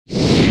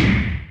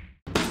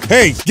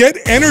Hey,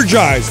 get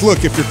energized.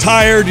 Look, if you're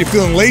tired, you're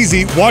feeling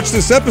lazy, watch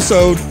this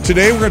episode.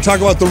 Today, we're going to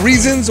talk about the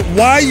reasons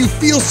why you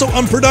feel so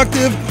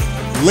unproductive,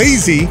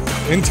 lazy,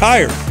 and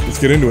tired. Let's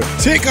get into it.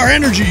 Take our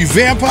energy, you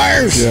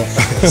vampires. Yeah.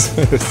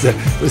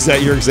 Was that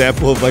your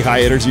example of like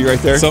high energy right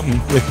there? Something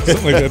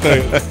like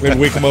that. Maybe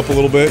wake them up a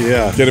little bit.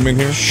 Yeah. Get them in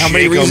here. How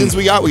many reasons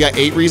we got? We got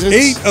 8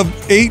 reasons?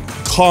 8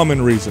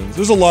 common reasons.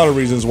 There's a lot of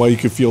reasons why you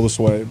could feel this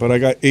way, but I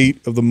got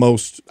 8 of the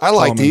most I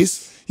like common.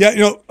 these.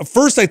 Yeah,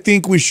 first I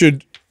think we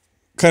should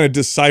kind of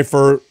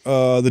decipher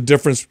the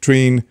difference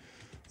between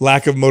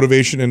lack of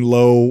motivation and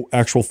low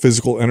actual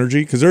physical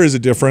energy, because there is a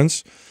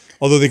difference,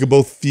 although they could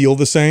both feel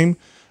the same.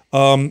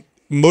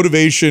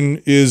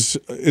 Motivation is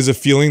a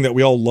feeling that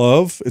we all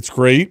love. It's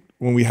great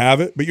when we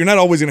have it, but you're not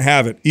always going to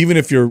have it, even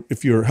if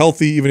you're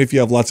healthy, even if you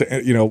have lots of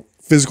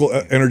physical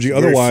energy.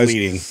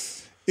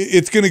 Otherwise,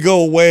 it's going to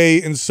go away,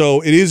 and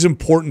so it is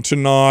important to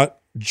not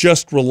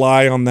just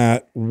rely on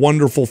that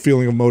wonderful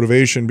feeling of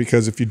motivation,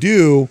 because if you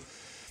do,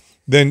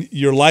 then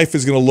your life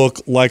is going to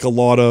look like a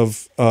lot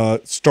of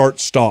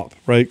start-stop,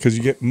 right? Because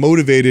you get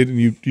motivated and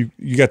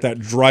you got that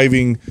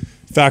driving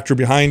factor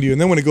behind you, and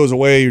then when it goes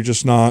away, you're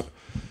just not,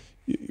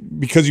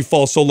 because you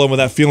fall so low with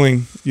that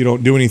feeling, you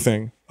don't do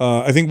anything.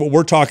 I think what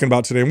we're talking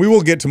about today, and we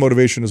will get to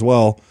motivation as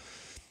well,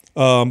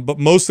 but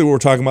mostly what we're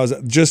talking about is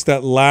just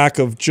that lack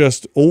of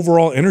just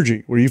overall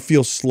energy, where you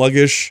feel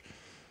sluggish,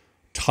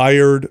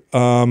 tired.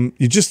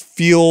 You just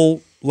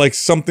feel like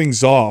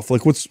something's off.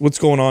 Like what's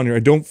going on here? I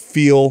don't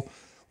feel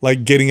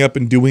like getting up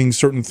and doing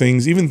certain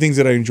things, even things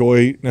that I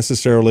enjoy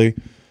necessarily.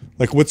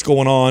 Like what's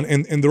going on?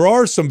 And there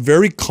are some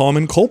very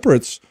common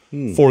culprits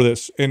for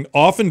this. And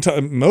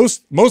oftentimes,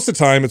 most of the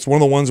time, it's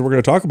one of the ones that we're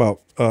going to talk about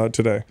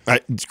today.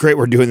 It's great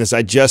we're doing this.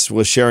 I just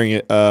was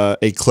sharing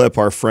a clip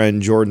our friend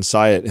Jordan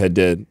Syatt had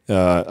did.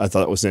 I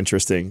thought it was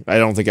interesting. I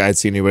don't think I had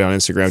seen anybody on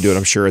Instagram do it.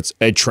 I'm sure it's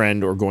a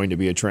trend or going to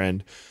be a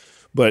trend.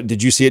 But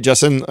did you see it,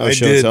 Justin? I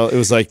did. It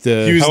was like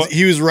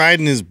he was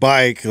riding his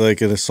bike, like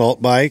an assault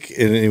bike,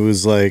 and it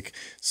was like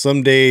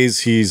some days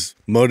he's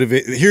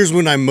motivated. Here's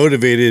when I'm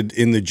motivated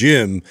in the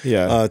gym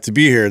to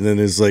be here, and then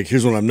it's like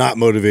here's when I'm not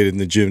motivated in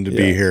the gym to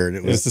be here, and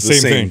it was the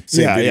same thing.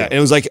 Yeah. And it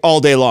was like all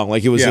day long.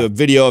 Like it was a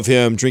video of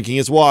him drinking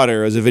his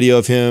water. It was a video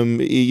of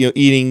him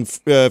eating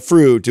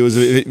fruit. It was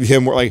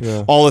him like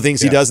all the things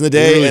he does in the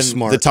day. Really and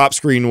smart. The top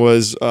screen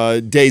was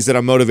days that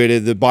I'm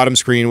motivated. The bottom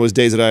screen was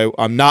days that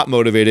I'm not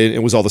motivated.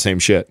 It was all the same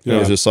shit. It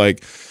was just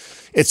like,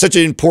 it's such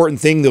an important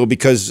thing though,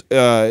 because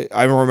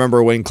I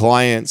remember when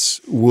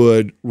clients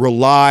would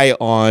rely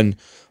on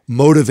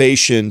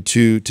motivation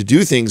to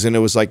do things, and it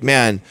was like,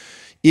 man,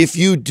 if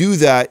you do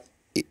that,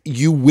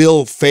 you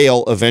will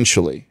fail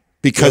eventually,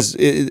 because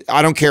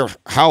I don't care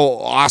how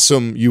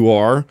awesome you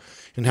are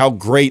and how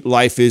great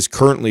life is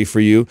currently for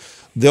you.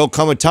 There'll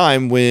come a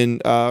time when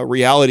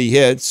reality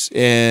hits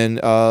and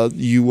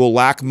you will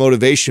lack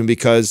motivation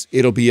because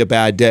it'll be a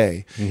bad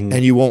day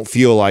and you won't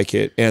feel like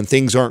it and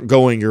things aren't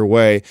going your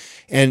way.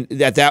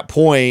 And at that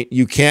point,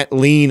 you can't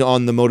lean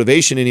on the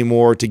motivation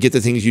anymore to get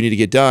the things you need to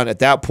get done. At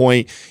that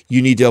point,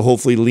 you need to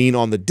hopefully lean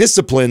on the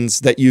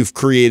disciplines that you've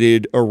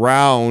created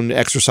around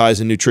exercise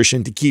and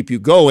nutrition to keep you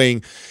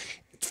going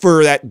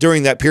for that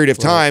during that period of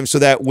time, so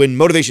that when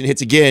motivation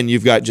hits again,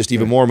 you've got just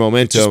even more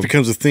momentum. It just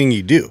becomes a thing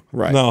you do.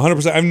 Right. No,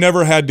 100%. I've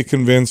never had to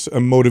convince a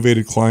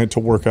motivated client to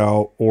work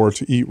out or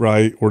to eat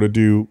right or to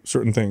do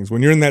certain things.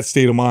 When you're in that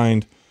state of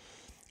mind,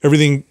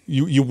 everything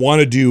you want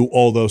to do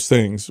all those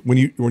things. When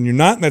you're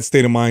not in that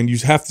state of mind, you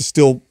have to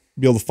still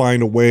be able to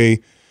find a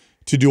way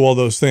to do all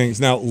those things.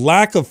 Now,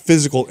 lack of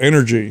physical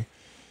energy,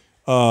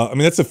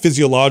 that's a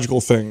physiological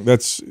thing.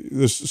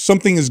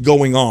 Something is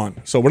going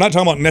on. So we're not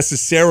talking about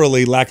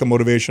necessarily lack of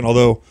motivation,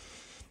 although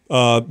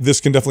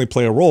this can definitely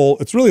play a role.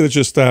 It's really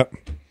just that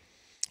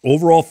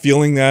overall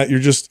feeling that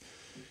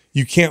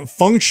you can't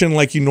function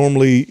like you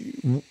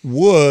normally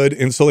would.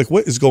 And so like,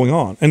 what is going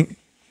on? And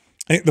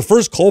the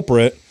first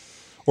culprit,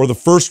 or the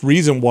first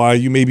reason why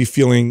you may be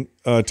feeling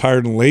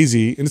tired and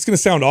lazy, and it's going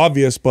to sound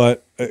obvious,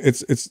 but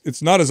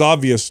it's not as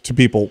obvious to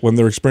people when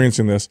they're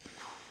experiencing this.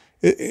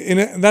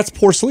 And that's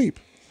poor sleep.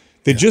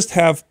 They just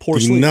have poor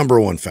sleep.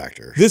 Number one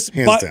factor.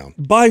 Hands down.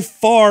 By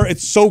far,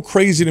 it's so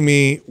crazy to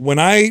me when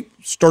I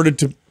started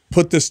to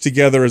put this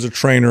together as a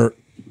trainer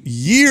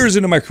years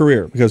into my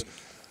career, because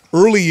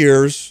early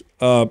years,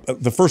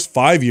 the first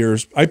 5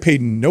 years, I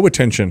paid no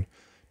attention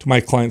to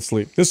my client's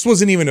sleep. This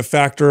wasn't even a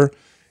factor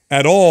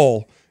at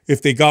all.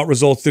 If they got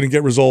results, didn't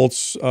get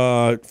results,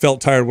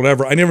 felt tired,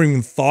 whatever. I never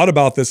even thought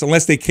about this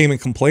unless they came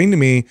and complained to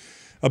me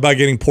about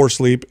getting poor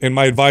sleep. And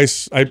my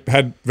advice, I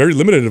had very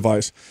limited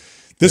advice.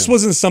 This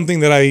wasn't something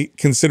that I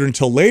considered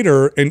until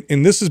later.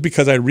 And this is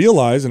because I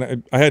realized,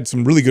 and I had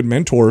some really good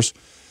mentors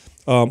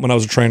when I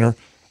was a trainer.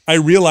 I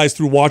realized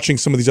through watching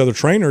some of these other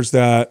trainers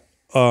that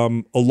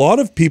a lot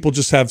of people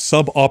just have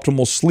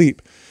suboptimal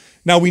sleep.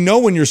 Now, we know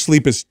when your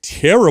sleep is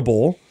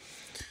terrible,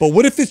 but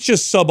what if it's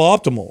just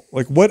suboptimal?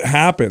 Like, what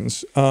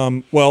happens?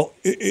 Well,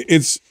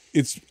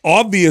 it's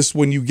obvious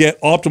when you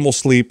get optimal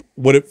sleep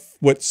what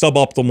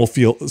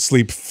suboptimal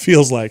sleep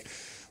feels like.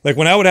 Like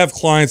when I would have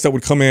clients that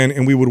would come in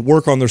and we would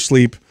work on their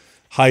sleep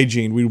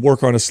hygiene. We'd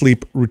work on a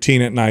sleep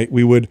routine at night.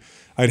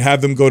 I'd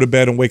have them go to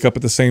bed and wake up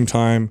at the same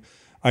time.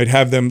 I'd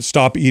have them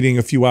stop eating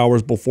a few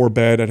hours before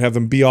bed. I'd have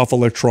them be off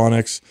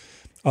electronics.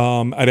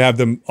 I'd have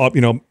them,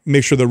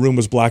 make sure the room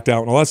was blacked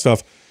out and all that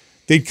stuff.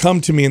 They'd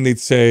come to me and they'd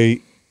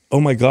say,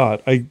 oh my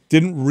God, I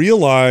didn't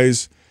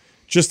realize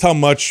just how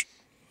much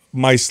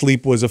my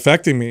sleep was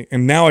affecting me.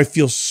 And now I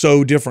feel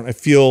so different. I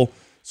feel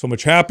so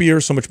much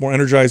happier, so much more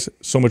energized,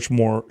 so much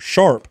more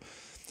sharp.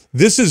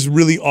 This is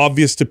really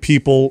obvious to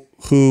people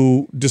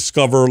who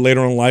discover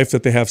later in life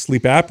that they have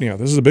sleep apnea.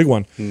 This is a big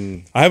one.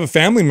 I have a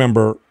family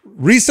member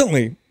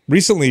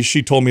recently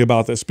she told me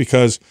about this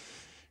because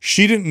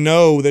she didn't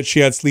know that she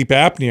had sleep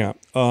apnea.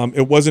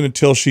 It wasn't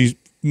until she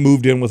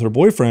moved in with her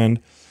boyfriend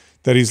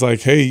that he's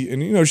like, hey,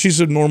 and she's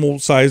a normal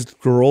sized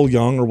girl,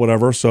 young or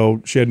whatever,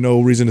 so she had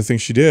no reason to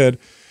think she did.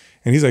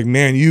 And he's like,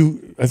 man,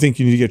 I think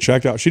you need to get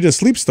checked out. She did a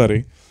sleep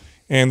study.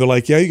 And they're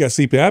like, yeah, you got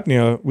sleep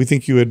apnea. We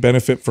think you would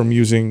benefit from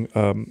using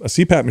a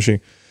CPAP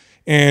machine.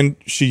 And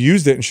she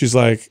used it, and she's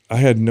like, I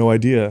had no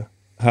idea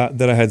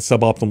that I had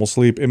suboptimal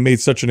sleep. It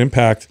made such an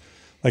impact.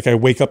 Like I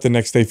wake up the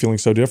next day feeling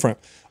so different.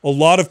 A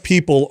lot of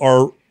people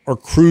are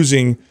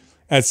cruising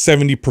at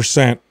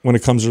 70% when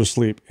it comes to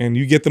sleep, and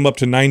you get them up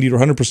to 90 to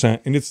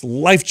 100%, and it's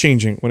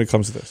life-changing when it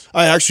comes to this.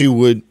 I actually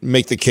would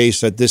make the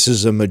case that this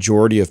is a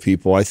majority of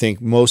people. I think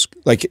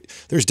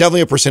there's definitely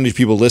a percentage of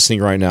people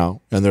listening right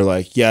now, and they're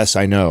like, yes,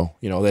 I know.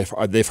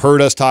 They've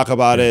heard us talk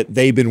about it.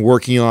 They've been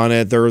working on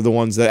it. They're the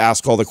ones that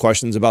ask all the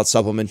questions about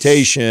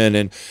supplementation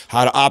and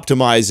how to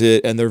optimize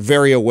it, and they're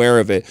very aware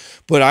of it.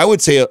 But I would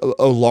say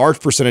a large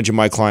percentage of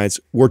my clients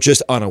were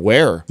just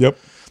unaware. Yep.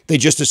 They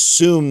just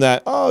assume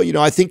that,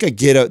 I think I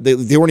get it.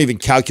 They weren't even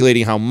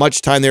calculating how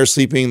much time they were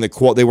sleeping. They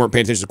weren't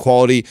paying attention to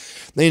quality.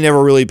 They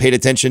never really paid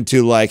attention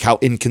to like how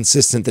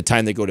inconsistent the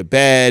time they go to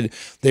bed.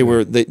 They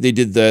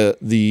did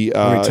the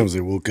how many times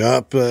they woke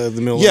up in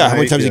the middle of the night. How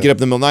many times they get up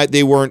in the middle of the night.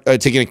 They weren't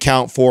taking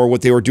account for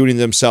what they were doing to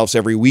themselves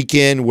every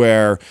weekend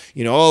where,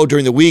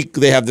 during the week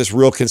they have this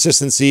real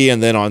consistency,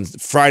 and then on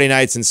Friday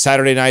nights and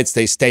Saturday nights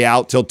they stay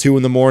out till 2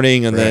 in the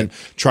morning and then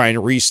try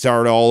and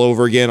restart all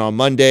over again on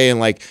Monday.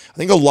 And I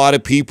think a lot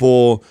of people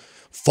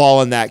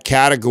fall in that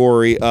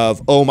category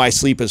of, my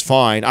sleep is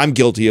fine. I'm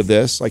guilty of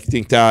this. I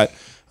think that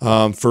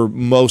for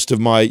most of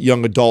my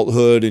young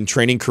adulthood and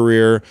training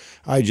career,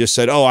 I just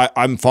said,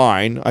 I'm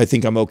fine. I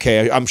think I'm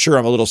okay. I'm sure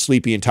I'm a little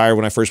sleepy and tired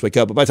when I first wake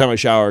up, but by the time I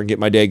shower and get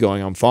my day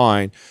going, I'm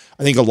fine.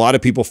 I think a lot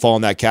of people fall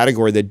in that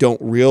category that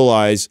don't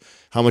realize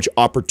how much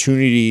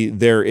opportunity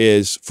there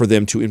is for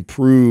them to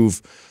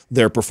improve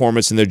their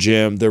performance in the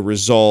gym, their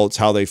results,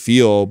 how they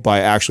feel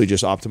by actually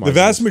just optimizing. The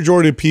vast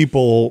majority of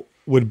people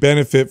would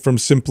benefit from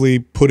simply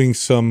putting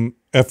some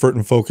effort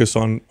and focus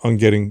on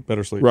getting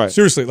better sleep. Right.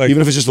 Seriously.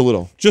 Even if it's just a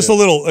little. Just a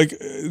little.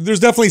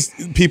 There's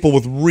definitely people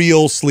with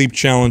real sleep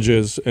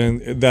challenges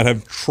and that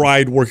have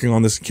tried working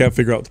on this and can't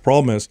figure out what the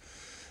problem is.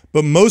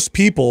 But most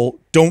people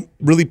don't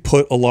really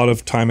put a lot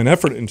of time and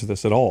effort into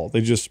this at all.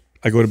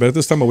 I go to bed at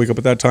this time, I wake up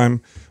at that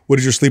time. What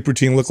does your sleep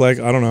routine look like?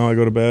 I don't know. I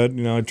go to bed,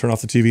 I turn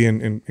off the TV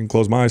and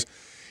close my eyes.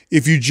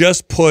 If you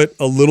just put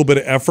a little bit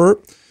of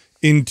effort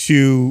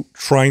into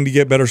trying to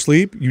get better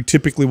sleep, you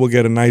typically will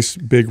get a nice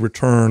big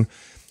return.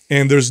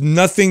 And there's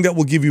nothing that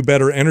will give you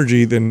better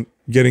energy than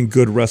getting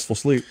good restful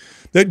sleep.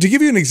 To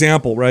give you an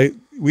example, right?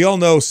 We all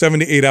know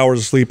 7 to 8 hours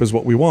of sleep is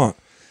what we want.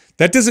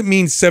 That doesn't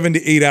mean 7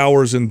 to 8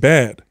 hours in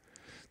bed.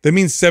 That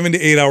means 7 to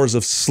 8 hours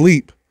of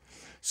sleep.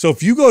 So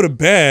if you go to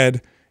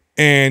bed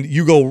and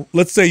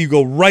let's say you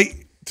go right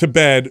to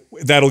bed,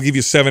 that'll give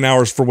you 7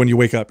 hours for when you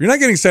wake up. You're not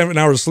getting 7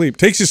 hours of sleep. It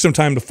takes you some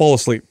time to fall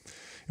asleep.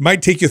 It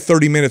might take you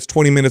 30 minutes,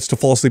 20 minutes to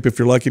fall asleep if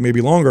you're lucky,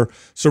 maybe longer.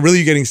 So really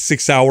you're getting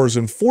 6 hours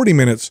and 40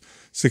 minutes,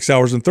 6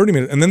 hours and 30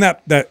 minutes. And then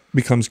that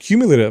becomes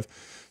cumulative.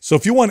 So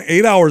if you want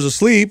 8 hours of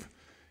sleep,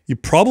 you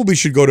probably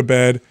should go to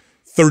bed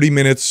 30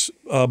 minutes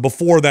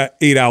before that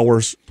 8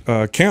 hours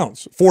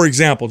counts. For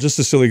example, just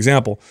a silly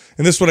example.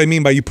 And this is what I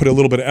mean by you put a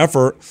little bit of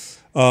effort,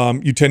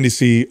 you tend to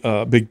see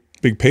big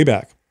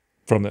payback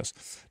from this.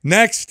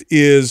 Next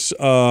is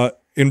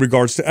in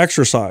regards to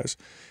exercise.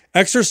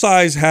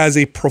 Exercise has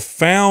a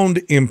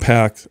profound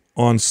impact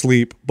on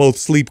sleep, both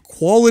sleep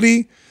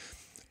quality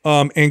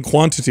and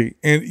quantity,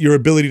 and your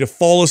ability to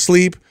fall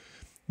asleep,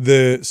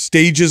 the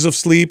stages of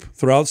sleep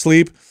throughout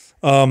sleep.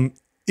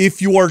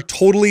 If you are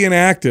totally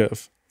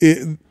inactive,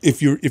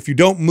 if you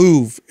don't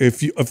move,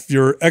 if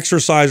your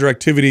exercise or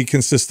activity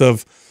consists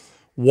of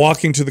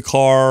walking to the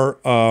car,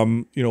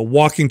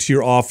 walking to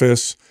your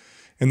office,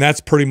 and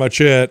that's pretty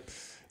much it,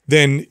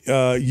 then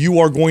you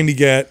are going to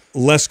get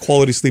less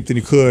quality sleep than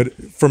you could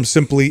from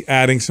simply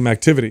adding some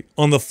activity.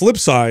 On the flip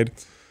side,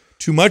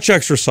 too much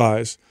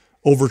exercise,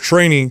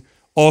 overtraining,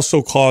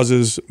 also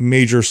causes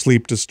major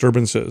sleep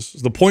disturbances.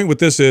 The point with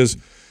this is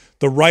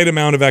the right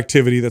amount of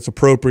activity that's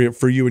appropriate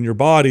for you and your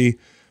body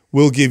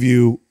will give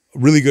you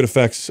really good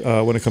effects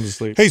when it comes to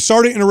sleep. Hey,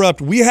 sorry to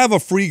interrupt. We have a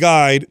free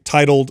guide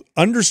titled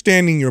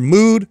Understanding Your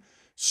Mood,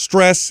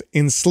 Stress,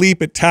 and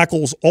Sleep. It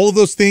tackles all of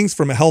those things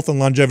from a health and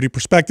longevity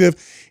perspective.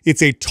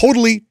 It's a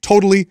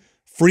totally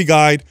free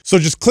guide. So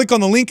just click on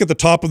the link at the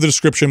top of the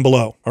description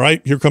below. All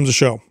right, here comes the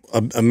show.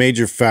 A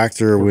major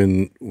factor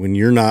when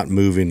you're not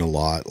moving a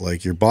lot,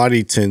 like your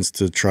body tends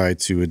to try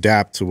to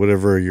adapt to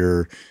whatever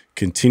you're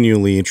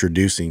continually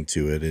introducing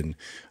to it. And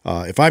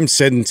if I'm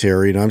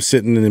sedentary and I'm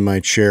sitting in my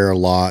chair a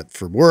lot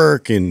for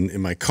work and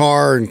in my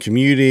car and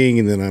commuting,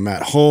 and then I'm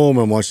at home,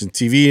 I'm watching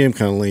TV, I'm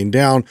kind of laying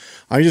down,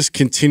 I'm just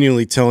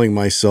continually telling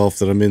myself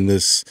that I'm in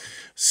this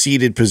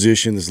seated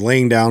position, this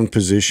laying down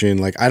position.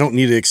 Like, I don't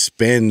need to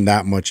expend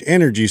that much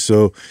energy.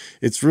 So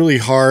it's really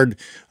hard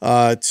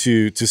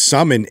to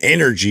summon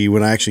energy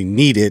when I actually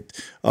need it.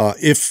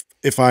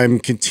 If I'm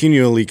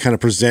continually kind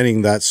of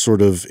presenting that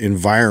sort of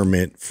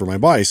environment for my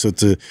body. So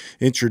to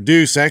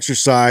introduce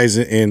exercise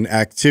and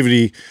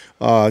activity,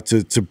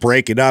 to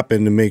break it up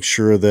and to make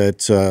sure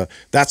that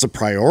that's a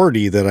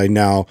priority, that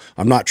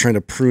I'm not trying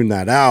to prune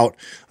that out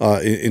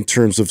in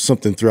terms of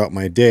something throughout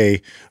my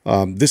day.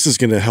 This is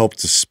going to help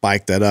to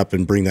spike that up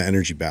and bring that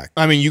energy back.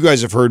 I mean, you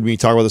guys have heard me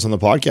talk about this on the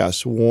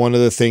podcast. One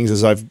of the things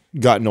as I've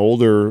gotten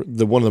older,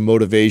 one of the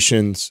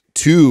motivations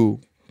to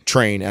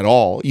train at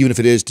all, even if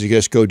it is to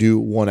just go do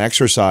one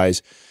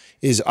exercise,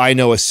 is I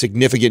know a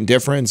significant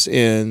difference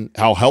in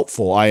how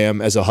helpful I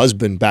am as a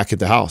husband back at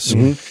the house.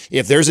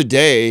 If there's a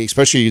day,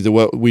 especially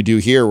what we do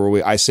here,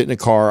 where I sit in a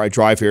car, I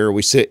drive here,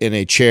 we sit in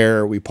a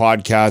chair, we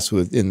podcast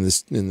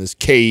in this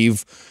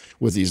cave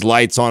with these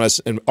lights on us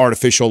and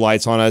artificial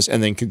lights on us,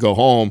 and then could go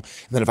home.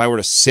 And then if I were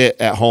to sit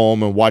at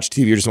home and watch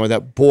TV or something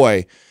like that,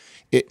 boy,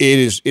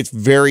 it's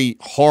very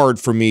hard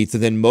for me to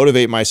then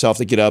motivate myself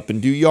to get up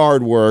and do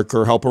yard work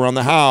or help around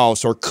the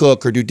house or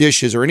cook or do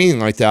dishes or anything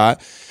like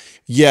that.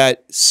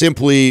 Yet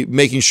simply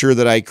making sure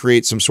that I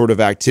create some sort of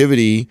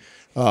activity,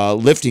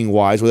 lifting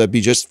wise, whether it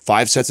be just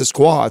 5 sets of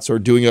squats or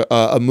doing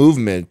a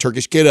movement,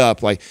 Turkish get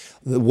up, like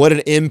what an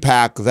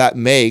impact that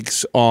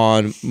makes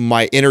on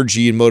my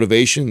energy and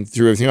motivation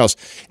through everything else.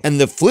 And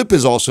the flip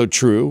is also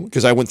true,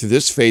 because I went through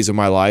this phase of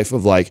my life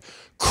of like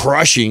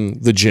crushing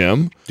the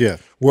gym. Yeah.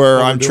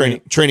 Where I'm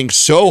training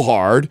so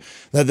hard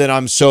that then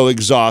I'm so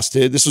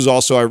exhausted. This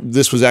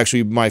was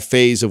actually my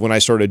phase of when I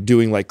started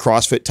doing like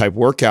CrossFit type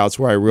workouts,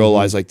 where I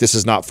realized like this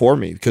is not for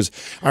me, because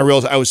I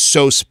realized I was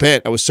so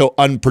spent, I was so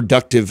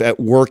unproductive at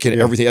work and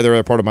everything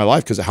other part of my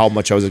life because of how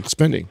much I was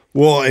expending.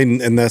 Well,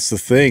 and that's the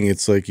thing.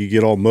 It's like you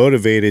get all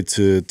motivated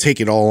to take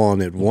it all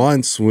on at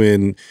once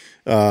when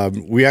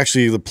we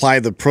actually apply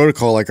the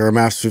protocol like our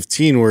MAPS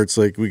 15, where it's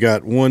like we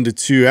got 1 to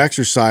 2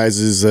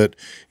 exercises that,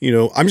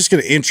 I'm just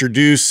going to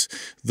introduce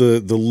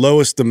the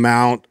lowest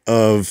amount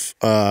of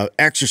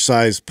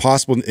exercise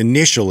possible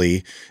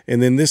initially.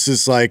 And then this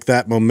is like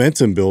that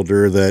momentum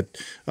builder that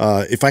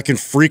if I can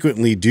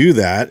frequently do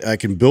that, I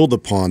can build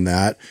upon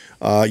that.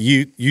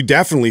 You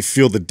definitely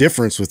feel the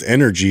difference with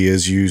energy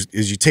as you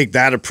take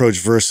that approach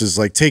versus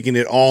like taking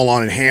it all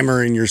on and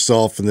hammering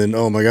yourself, and then,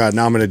 oh my God,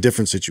 now I'm in a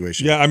different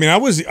situation. Yeah, I mean, I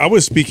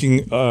was speaking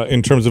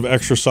in terms of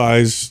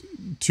exercise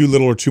too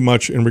little or too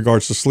much in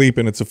regards to sleep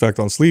and its effect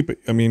on sleep.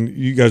 I mean,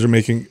 you guys are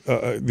making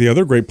the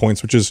other great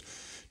points, which is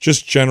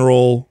just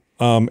general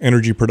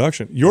energy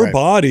production. Your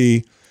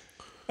body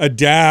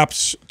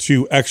adapts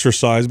to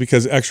exercise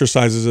because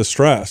exercise is a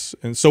stress.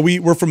 And so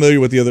we're familiar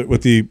with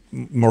the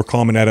more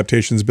common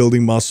adaptations: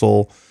 building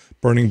muscle,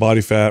 burning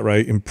body fat,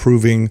 right?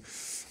 Improving,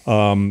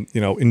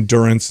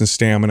 endurance and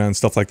stamina and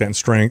stuff like that, and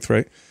strength,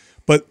 right?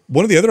 But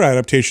one of the other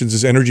adaptations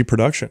is energy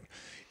production.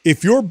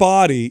 If your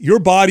body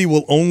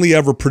will only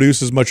ever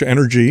produce as much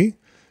energy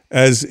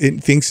as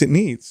it thinks it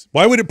needs.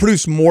 Why would it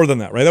produce more than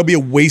that, right? That'll be a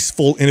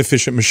wasteful,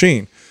 inefficient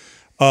machine.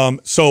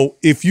 So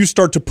if you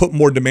start to put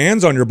more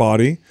demands on your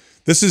body,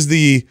 this is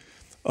the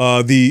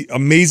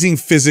amazing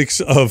physics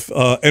of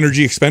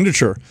energy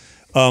expenditure.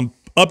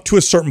 Up to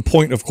a certain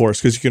point, of course,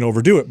 because you can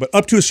overdo it. But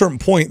up to a certain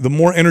point, the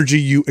more energy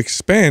you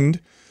expend,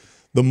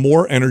 the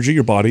more energy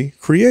your body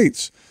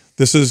creates.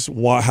 This is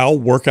how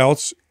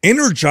workouts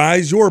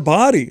energize your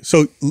body.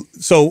 So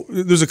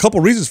there's a couple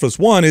reasons for this.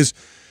 One is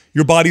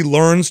your body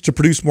learns to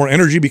produce more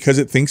energy because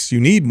it thinks you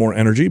need more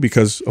energy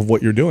because of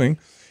what you're doing.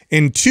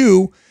 And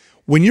two,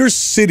 when you're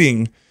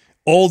sitting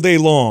all day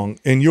long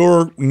and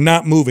you're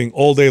not moving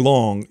all day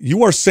long,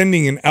 you are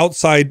sending an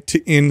outside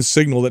to in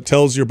signal that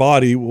tells your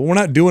body, well, we're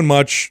not doing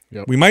much.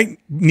 Yep. We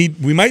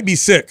might be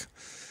sick.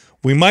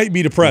 We might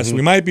be depressed.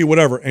 We might be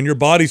whatever. And your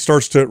body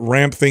starts to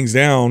ramp things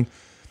down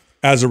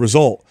as a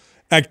result.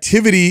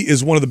 Activity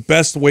is one of the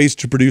best ways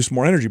to produce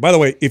more energy. By the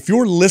way, if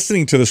you're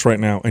listening to this right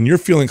now and you're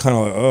feeling kind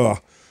of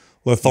like,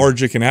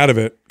 lethargic and out of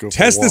it,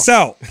 test this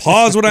out.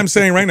 Pause what I'm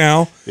saying right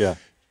now. Yeah.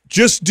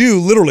 Just do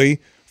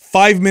literally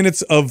 5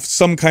 minutes of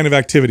some kind of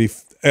activity,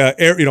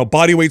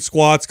 body weight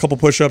squats, couple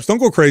push-ups. Don't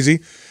go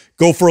crazy.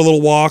 Go for a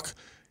little walk,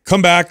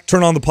 come back,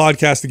 turn on the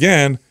podcast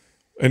again.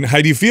 And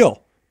how do you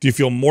feel? Do you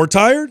feel more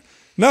tired?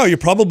 No, you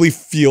probably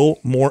feel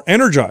more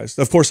energized.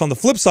 Of course, on the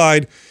flip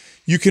side,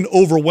 you can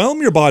overwhelm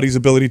your body's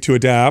ability to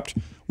adapt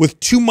with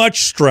too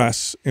much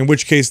stress, in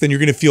which case then you're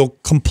going to feel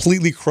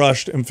completely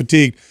crushed and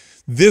fatigued.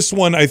 This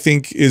one, I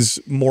think, is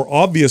more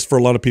obvious for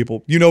a lot of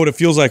people. You know what it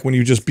feels like when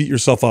you just beat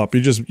yourself up.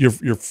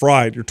 You're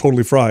fried. You're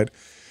totally fried.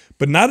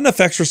 but not enough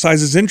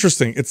exercise is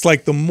interesting. It's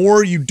like the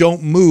more you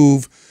don't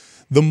move,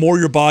 the more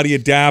your body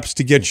adapts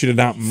to get you to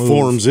not move.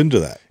 Forms into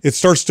that. It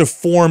starts to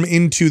form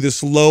into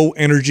this low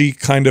energy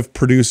kind of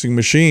producing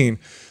machine.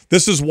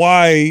 This is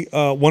why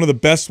one of the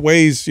best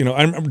ways, you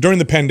know, during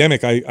the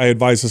pandemic, I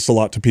advise this a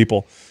lot to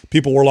people.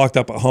 People were locked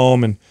up at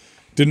home and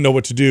didn't know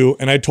what to do.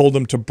 And I told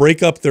them to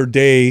break up their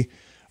day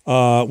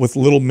with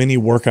little mini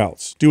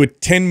workouts. Do a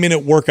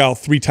 10-minute workout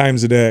 3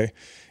 times a day.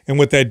 And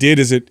what that did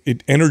is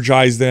it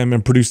energized them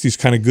and produced these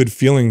kind of good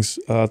feelings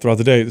throughout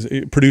the day.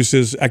 It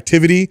produces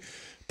activity,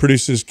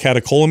 produces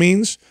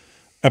catecholamines,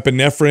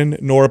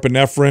 epinephrine,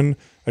 norepinephrine,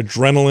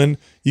 adrenaline.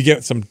 You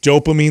get some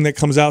dopamine that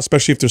comes out,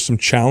 especially if there's some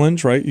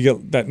challenge, right? You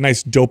get that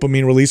nice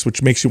dopamine release,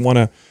 which makes you want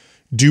to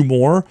do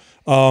more.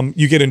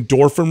 You get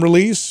endorphin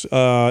release,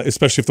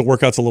 especially if the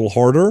workout's a little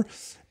harder.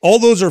 All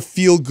those are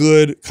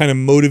feel-good, kind of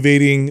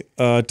motivating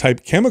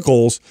type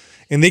chemicals,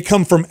 and they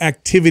come from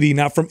activity,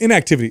 not from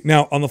inactivity.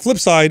 Now, on the flip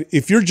side,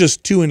 if you're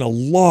just doing a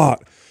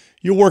lot,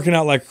 you're working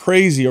out like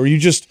crazy, or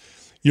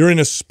you're in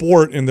a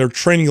sport and they're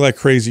training like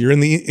crazy, you're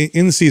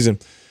in season,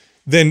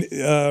 then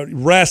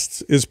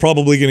rest is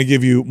probably going to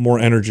give you more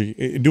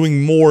energy.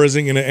 Doing more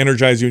isn't going to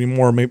energize you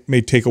anymore,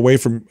 may take away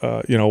from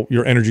you know,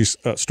 your energy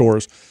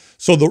stores.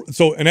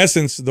 So in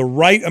essence, the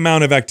right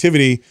amount of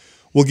activity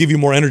will give you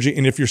more energy.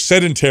 And if you're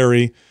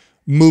sedentary,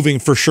 moving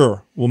for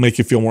sure will make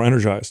you feel more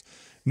energized.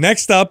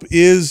 Next up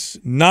is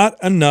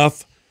not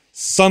enough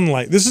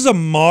sunlight. This is a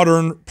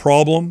modern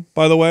problem,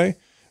 by the way.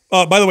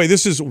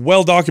 This is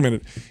well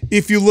documented.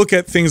 If you look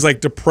at things like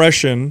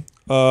depression,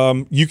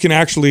 you can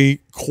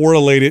actually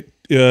correlate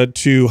it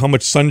to how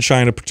much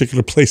sunshine a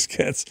particular place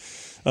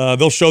gets.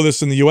 They'll show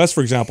this in the US, for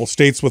example.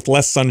 States with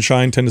less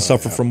sunshine tend to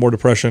suffer from more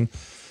depression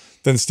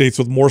than states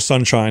with more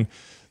sunshine.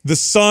 The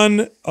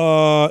sun,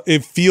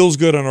 it feels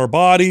good on our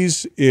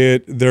bodies.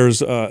 There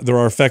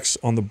are effects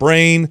on the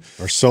brain.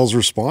 Our cells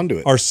respond to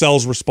it. Our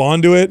cells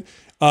respond to it.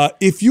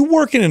 If you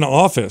work in an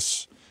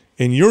office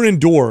and you're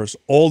indoors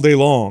all day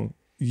long,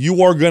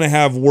 you are going to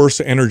have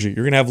worse energy.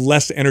 You're going to have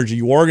less energy.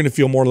 You are going to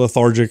feel more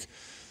lethargic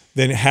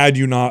than had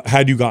you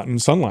gotten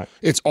sunlight.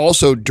 It's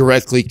also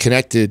directly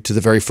connected to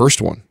the very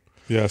first one.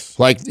 Yes.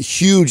 Like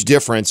huge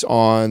difference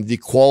on the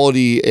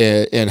quality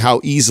and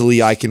how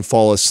easily I can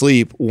fall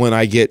asleep when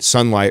I get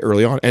sunlight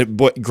early on. And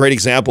great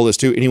example of this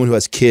too, anyone who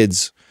has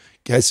kids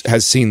has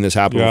seen this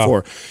happen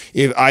before.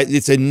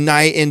 It's a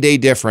night and day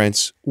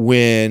difference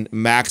when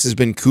Max has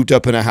been cooped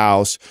up in a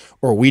house,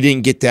 or we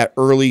didn't get that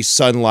early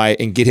sunlight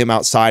and get him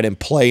outside and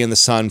play in the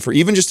sun for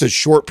even just a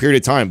short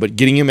period of time, but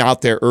getting him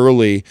out there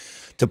early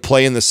to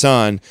play in the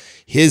sun,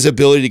 his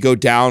ability to go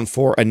down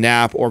for a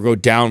nap or go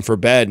down for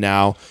bed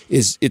now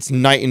it's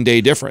night and day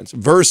difference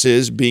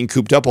versus being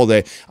cooped up all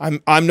day.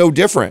 I'm no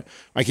different.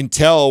 I can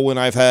tell when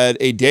I've had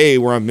a day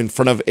where I'm in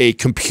front of a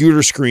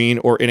computer screen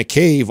or in a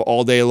cave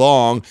all day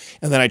long,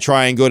 and then I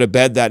try and go to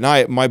bed that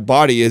night, my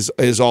body is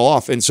all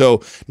off. And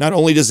so not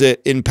only does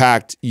it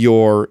impact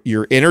your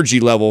energy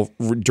level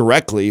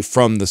directly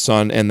from the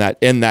sun and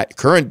that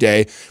current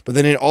day, but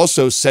then it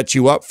also sets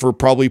you up for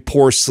probably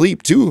poor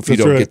sleep too if you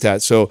don't get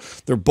that. So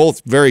they're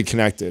both very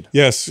connected.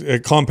 Yes,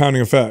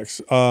 compounding effects.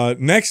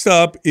 Next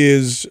up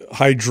is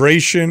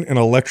hydration and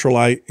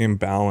electrolyte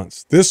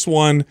imbalance. This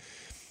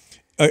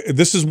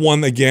is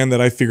one, again,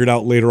 that I figured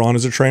out later on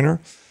as a trainer.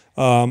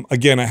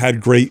 Again, I had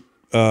great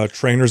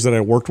trainers that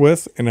I worked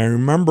with, and I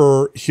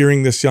remember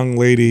hearing this young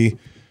lady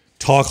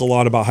talk a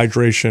lot about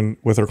hydration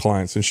with her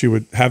clients, and she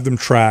would have them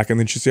track, and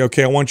then she'd say,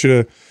 okay, I want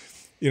you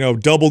to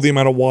double the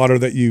amount of water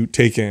that you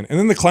take in. And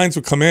then the clients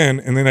would come in,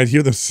 and then I'd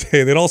hear them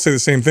they'd all say the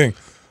same thing.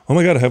 Oh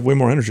my God, I have way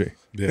more energy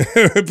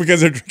because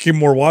they're drinking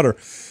more water.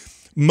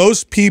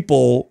 Most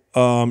people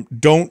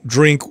don't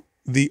drink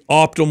the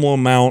optimal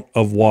amount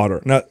of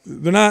water. Now,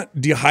 they're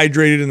not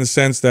dehydrated in the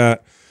sense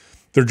that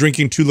they're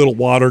drinking too little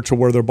water to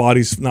where their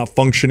body's not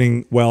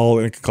functioning well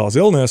and it could cause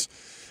illness.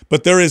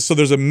 But there's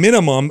a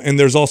minimum and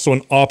there's also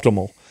an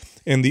optimal.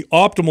 And the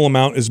optimal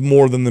amount is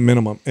more than the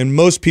minimum. And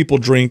most people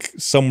drink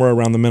somewhere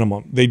around the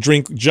minimum. They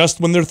drink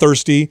just when they're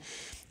thirsty,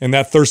 and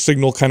that thirst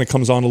signal kind of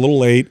comes on a little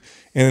late,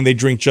 and then they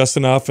drink just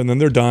enough, and then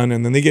they're done,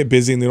 and then they get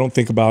busy and they don't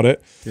think about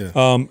it.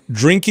 Yeah.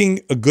 Drinking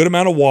a good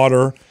amount of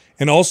water,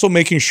 and also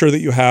making sure that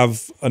you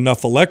have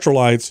enough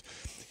electrolytes,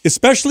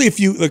 especially if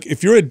you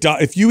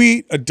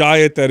eat a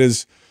diet that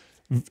is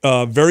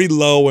very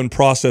low in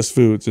processed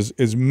foods,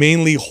 is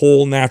mainly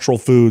whole natural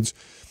foods,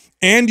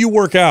 and you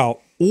work out,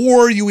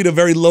 or you eat a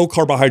very low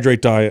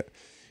carbohydrate diet,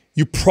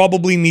 you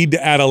probably need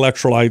to add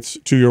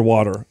electrolytes to your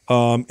water.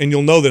 And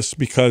you'll know this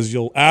because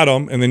you'll add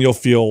them and then you'll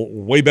feel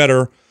way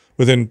better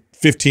within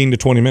 15 to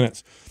 20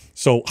 minutes.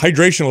 So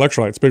hydration,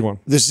 electrolytes, big one.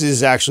 This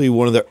is actually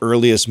one of the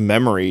earliest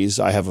memories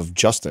I have of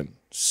Justin.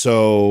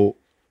 So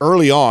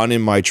early on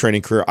in my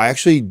training career, I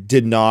actually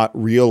did not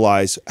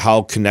realize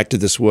how connected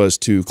this was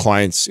to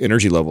clients'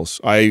 energy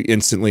levels. I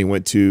instantly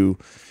went to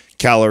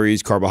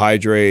calories,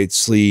 carbohydrates,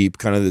 sleep,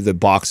 kind of the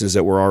boxes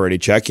that we're already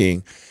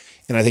checking.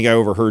 And I think I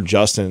overheard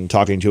Justin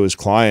talking to his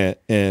client,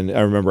 and I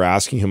remember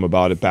asking him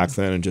about it back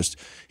then, and just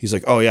he's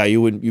like, "Oh yeah,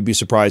 you'd be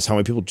surprised how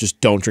many people just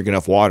don't drink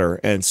enough water."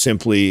 And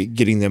simply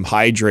getting them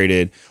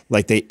hydrated,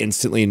 like they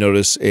instantly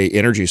notice a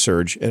energy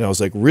surge. And I was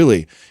like,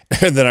 "Really?"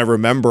 And then I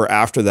remember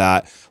after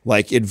that,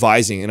 like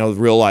advising, and I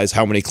realized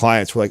how many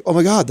clients were like, "Oh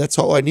my God, that's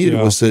all I needed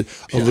was a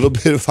little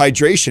bit of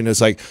hydration."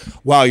 It's like,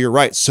 wow, you're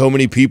right. So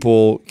many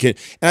people can,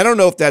 and I don't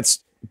know if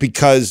that's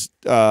because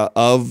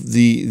of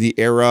the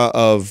era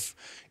of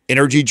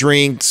energy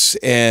drinks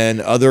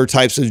and other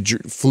types of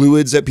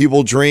fluids that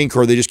people drink,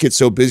 or they just get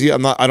so busy.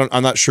 I'm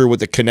not sure what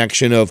the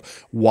connection of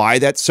why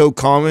that's so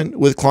common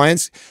with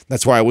clients.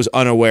 That's why I was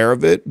unaware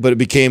of it, but it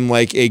became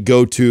like a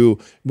go-to,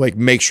 like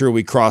make sure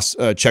we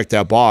check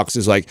that box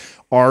is like,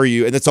 are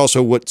you, and that's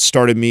also what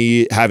started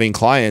me having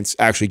clients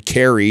actually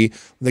carry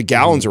the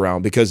gallons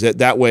around, because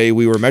that way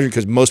we were measuring,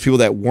 because most people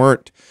that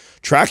weren't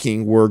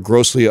tracking were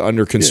grossly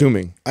under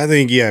consuming. I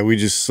think, we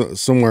just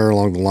somewhere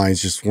along the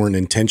lines just weren't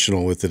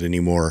intentional with it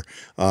anymore.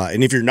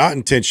 And if you're not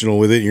intentional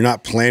with it, you're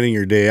not planning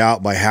your day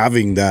out by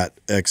having that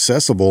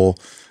accessible.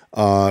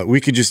 We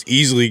could just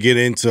easily get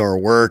into our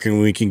work and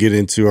we can get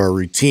into our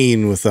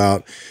routine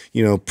without,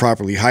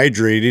 properly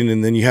hydrating.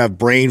 And then you have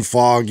brain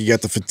fog, you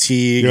got the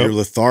fatigue, you're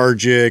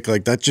lethargic,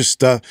 like that just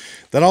stuff,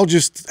 that all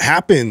just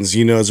happens,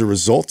 as a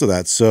result of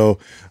that. So,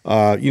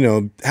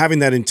 having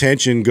that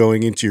intention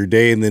going into your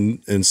day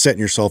and setting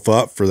yourself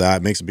up for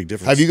that makes a big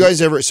difference. Have you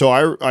guys ever, so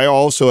I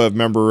also have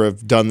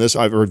done this.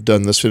 I've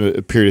done this in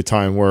a period of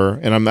time where,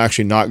 and I'm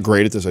actually not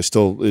great at this.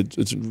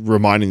 It's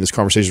reminding, this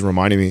conversation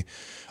reminding me,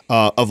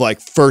 of like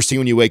first thing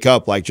when you wake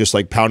up, like just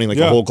like pounding like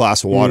a whole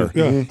glass of water.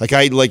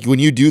 Like when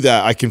you do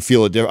that, I can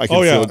feel a difference.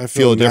 I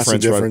feel a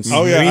difference. Right?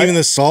 Oh yeah, even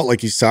the salt,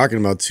 like he's talking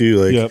about too.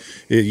 Like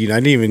I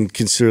didn't even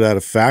consider that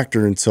a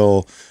factor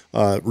until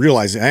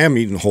realizing I am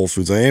eating whole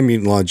foods. I am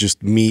eating a lot of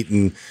just meat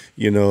and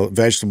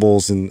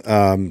vegetables, and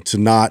to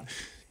not.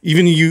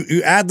 Even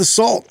you add the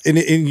salt and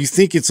you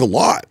think it's a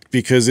lot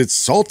because it's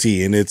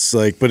salty and it's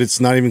like, but it's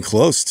not even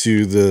close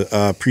to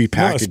the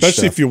prepackaged especially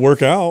stuff. if you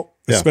work out.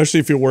 Especially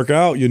if you work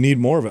out, you need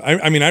more of it.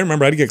 I mean, I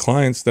remember I'd get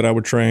clients that I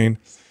would train,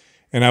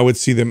 and I would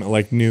see them at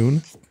like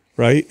noon,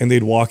 right? And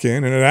they'd walk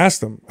in, and I'd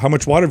ask them, "How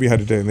much water have you had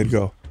today?" And they'd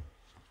go,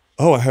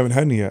 "Oh, I haven't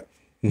had any yet."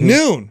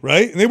 Noon,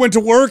 right? And they went to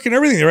work and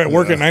everything. They were at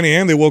work at 9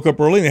 a.m. They woke up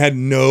early and they had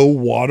no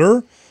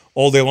water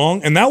all day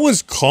long, and that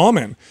was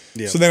common.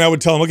 So then I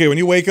would tell them, okay, when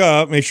you wake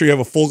up, make sure you have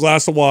a full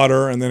glass of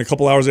water, and then a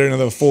couple hours later,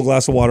 another full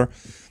glass of water.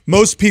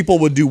 Most people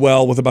would do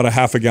well with about a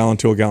half a gallon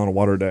to a gallon of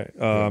water a day.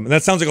 And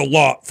that sounds like a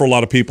lot for a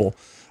lot of people.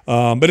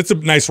 But it's a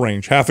nice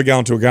range, half a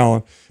gallon to a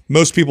gallon.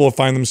 Most people will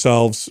find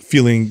themselves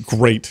feeling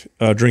great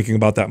drinking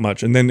about that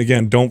much. And then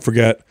again, don't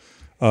forget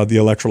the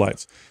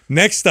electrolytes.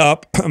 Next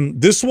up,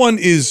 this one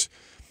is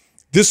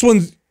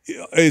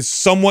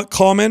somewhat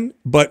common,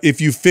 but if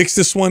you fix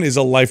this one, is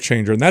a life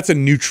changer, and that's a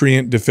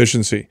nutrient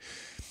deficiency.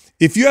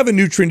 If you have a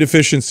nutrient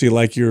deficiency,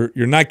 like you're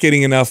not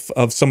getting enough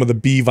of some of the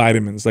B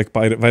vitamins, like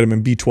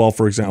vitamin B12,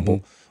 for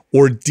example,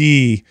 or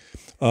D,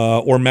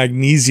 or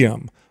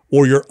magnesium,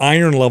 or your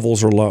iron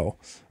levels are low.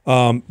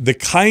 The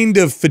kind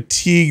of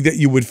fatigue that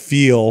you would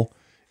feel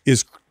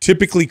is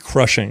typically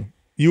crushing.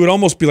 You would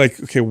almost be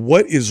like, okay,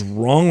 what is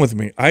wrong with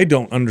me? I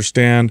don't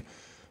understand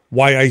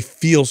why I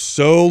feel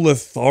so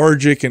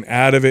lethargic and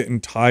out of it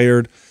and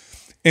tired.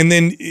 And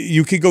then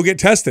you could go get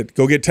tested.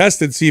 Go get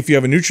tested, see if you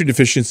have a nutrient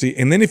deficiency.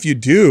 And then if you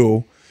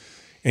do,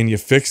 and you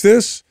fix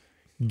this,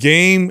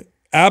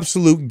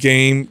 absolute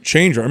game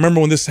changer. I remember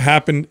when this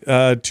happened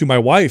to my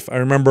wife. I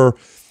remember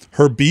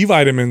her B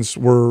vitamins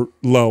were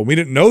low. We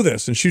didn't know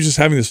this, and she was just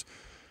having this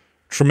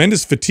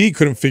tremendous fatigue,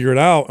 couldn't figure it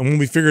out. And when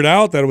we figured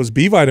out that it was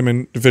B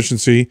vitamin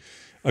deficiency,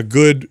 a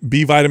good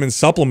B vitamin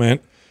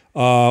supplement,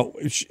 I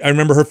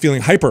remember her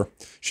feeling hyper.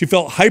 She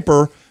felt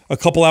hyper a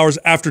couple hours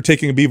after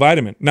taking a B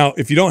vitamin. Now,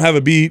 if you don't have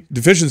a B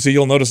deficiency,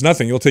 you'll notice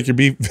nothing. You'll take your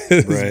B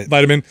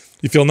vitamin,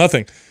 you feel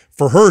nothing.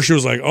 For her, she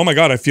was like, oh my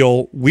God, I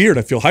feel weird.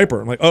 I feel hyper.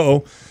 I'm like,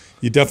 uh-oh.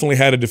 You definitely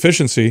had a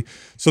deficiency.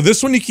 So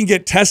this one you can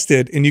get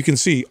tested, and you can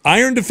see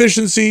iron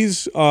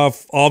deficiencies,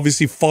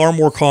 obviously far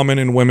more common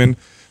in women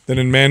than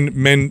in men.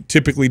 Men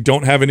typically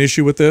don't have an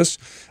issue with this.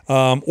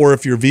 Or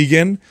if you're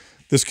vegan,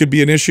 this could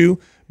be an issue.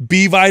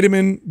 B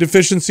vitamin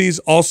deficiencies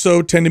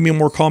also tend to be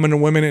more common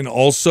in women, and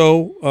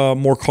also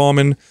more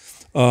common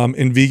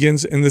in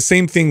vegans. And the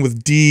same thing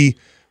with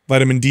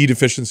vitamin D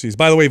deficiencies.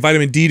 By the way,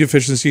 vitamin D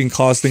deficiency can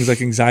cause things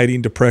like anxiety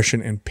and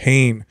depression and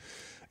pain.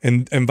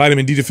 And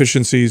vitamin D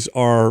deficiencies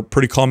are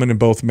pretty common in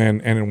both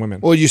men and in women.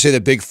 What would you say the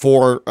big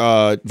four?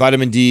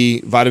 Vitamin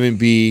D, vitamin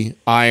B,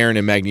 iron,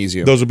 and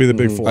magnesium. Those would be the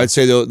big four. I'd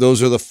say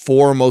those are the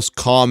four most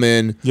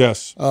common.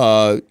 Yes.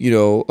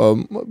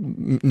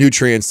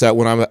 Nutrients that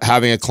when I'm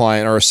having a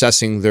client or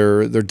assessing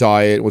their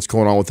diet, what's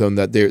going on with them,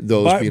 that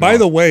those. By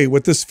the way,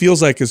 what this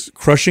feels like is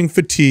crushing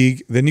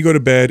fatigue. Then you go to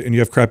bed and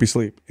you have crappy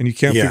sleep, and you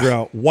can't figure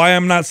out why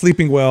I'm not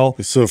sleeping well.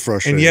 It's so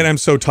frustrating, and yet I'm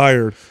so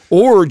tired.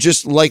 Or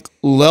just like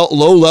low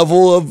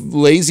level of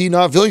lazy,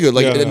 not feeling good,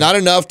 like not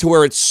enough to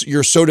where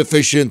you're so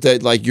deficient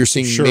that like you're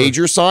seeing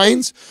major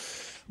signs,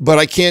 But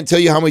I can't tell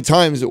you how many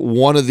times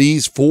one of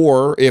these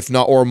 4, if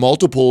not, or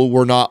multiple,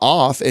 were not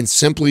off and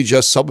simply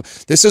just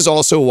This is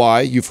also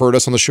why you've heard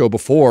us on the show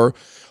before.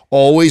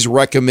 Always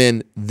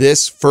recommend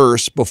this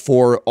first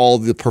before all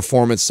the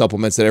performance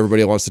supplements that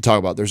everybody wants to talk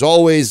about. There's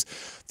always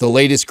the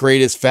latest,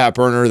 greatest fat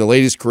burner, the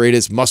latest,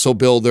 greatest muscle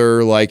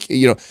builder. Like,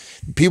 you know,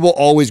 people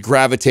always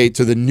gravitate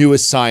to the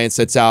newest science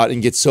that's out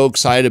and get so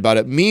excited about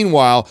it.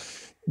 Meanwhile,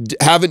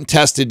 haven't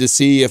tested to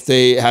see if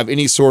they have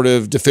any sort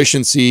of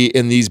deficiency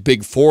in these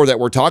big 4 that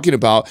we're talking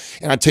about.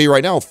 And I tell you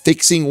right now,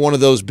 fixing one of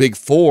those big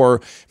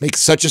 4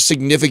 makes such a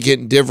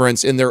significant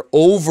difference in their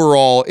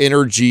overall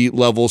energy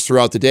levels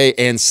throughout the day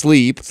and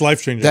sleep. It's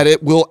life-changing. That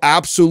it will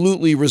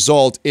absolutely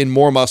result in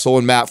more muscle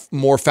and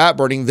more fat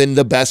burning than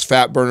the best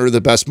fat burner,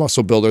 the best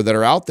muscle builder that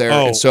are out there.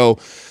 And so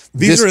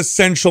these are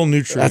essential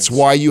nutrients. That's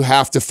why you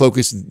have to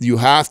focus. You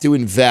have to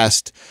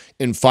invest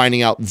in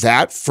finding out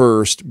that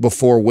first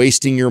before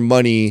wasting your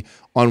money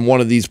on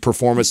one of these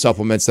performance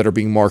supplements that are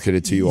being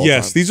marketed to you all the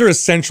time. These are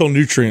essential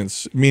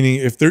nutrients, meaning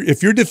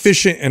if you're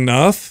deficient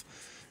enough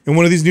in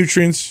one of these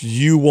nutrients,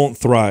 you won't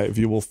thrive.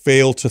 You will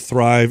fail to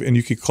thrive, and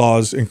you could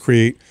cause and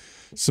create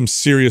some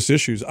serious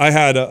issues. I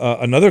had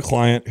another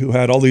client who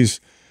had all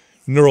these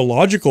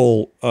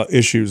neurological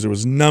issues. There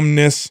was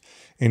numbness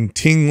and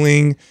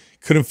tingling.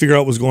 Couldn't figure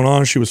out what was going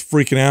on. She was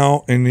freaking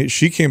out, and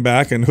she came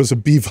back, and it was a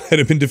B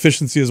vitamin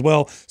deficiency as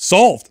well.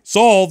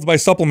 Solved by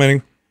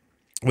supplementing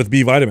with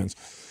B vitamins.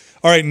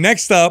 All right,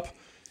 next up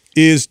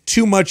is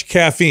too much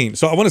caffeine.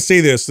 So I want to say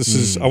this. This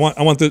is I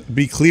want to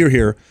be clear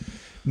here.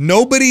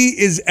 Nobody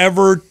is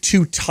ever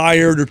too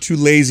tired or too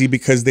lazy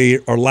because they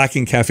are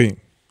lacking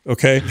caffeine.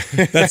 Okay,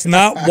 that's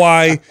not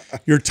why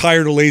you're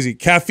tired or lazy.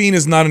 Caffeine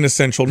is not an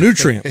essential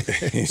nutrient.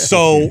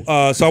 So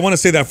I want to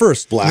say that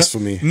first.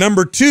 Blasphemy.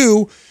 Number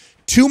 2.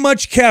 Too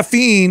much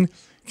caffeine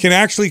can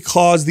actually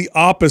cause the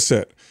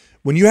opposite.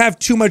 When you have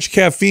too much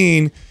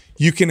caffeine,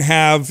 you can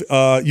have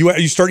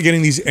you start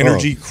getting these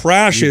energy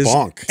crashes,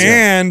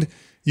 and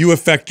you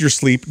affect your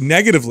sleep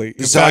negatively.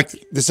 This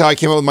is how I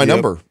came up with my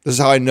number. This is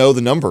how I know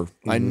the number.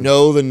 I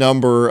know the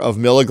number of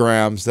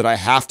milligrams that I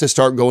have to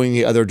start going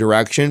the other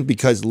direction,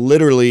 because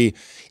literally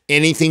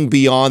anything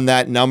beyond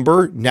that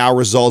number now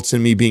results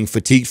in me being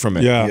fatigued from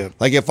it.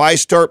 Like if I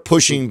start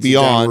pushing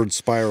beyond downward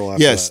spiral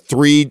after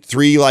that.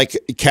 three like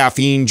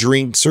caffeine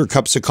drinks or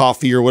cups of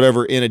coffee or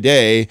whatever in a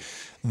day,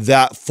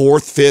 that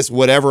 4th, 5th,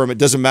 whatever, it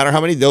doesn't matter how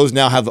many, those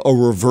now have a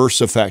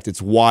reverse effect.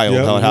 It's wild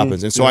how it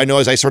happens. And so I know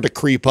as I start to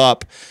creep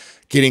up,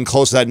 getting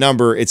close to that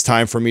number, it's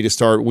time for me to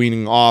start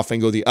weaning off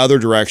and go the other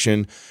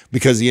direction,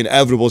 because the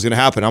inevitable is going to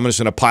happen. I'm just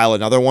going to pile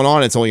another one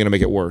on. It's only going to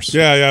make it worse.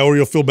 Or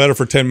you'll feel better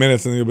for 10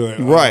 minutes and then you'll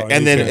be like,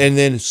 and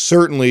then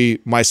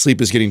certainly my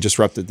sleep is getting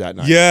disrupted that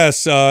night.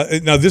 Yes.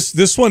 Now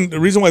this one, the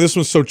reason why this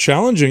one's so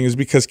challenging is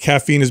because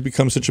caffeine has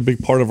become such a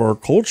big part of our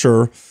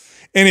culture,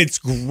 and it's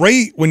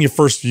great when you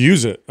first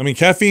use it. I mean,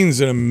 caffeine's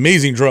an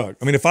amazing drug.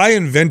 I mean, if I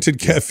invented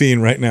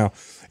caffeine right now,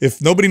 if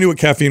nobody knew what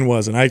caffeine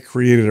was and I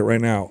created it right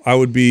now, I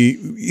would be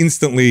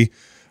instantly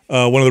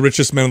one of the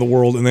richest men in the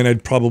world, and then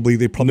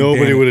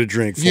nobody would have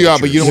drank. Yeah,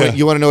 but you want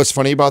to know what's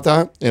funny about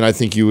that? And I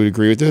think you would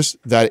agree with this,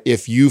 that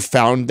if you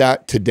found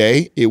that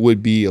today, it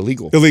would be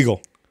illegal.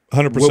 Illegal.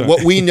 100%.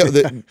 What we know,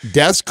 the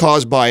deaths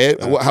caused by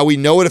it, how we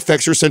know it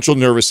affects your central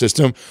nervous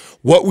system,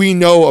 what we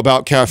know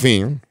about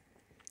caffeine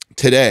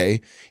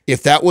today,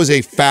 if that was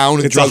a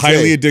found it's drug a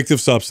highly today, addictive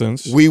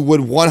substance, we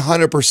would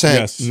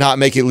 100% not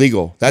make it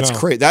legal. That's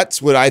crazy.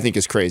 That's what I think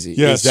is crazy.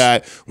 Is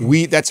that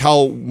that's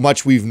how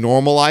much we've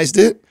normalized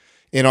it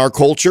in our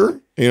culture,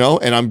 you know,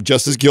 and I'm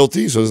just as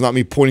guilty, so it's not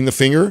me pointing the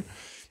finger.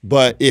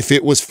 But if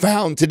it was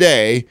found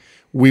today,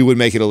 we would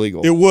make it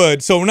illegal. It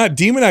would. So we're not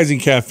demonizing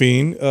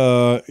caffeine.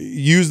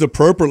 Used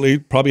appropriately,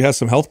 probably has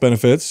some health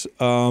benefits.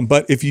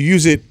 But if you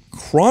use it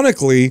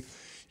chronically,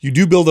 you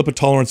do build up a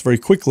tolerance very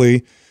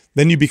quickly.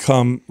 Then you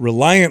become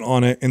reliant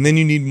on it, and then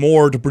you need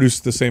more to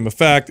produce the same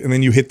effect, and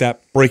then you hit that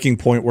breaking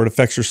point where it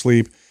affects your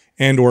sleep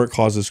and or it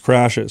causes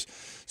crashes.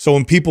 So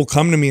when people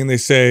come to me and they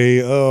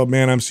say, oh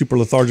man, I'm super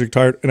lethargic,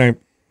 tired, and I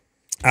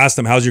ask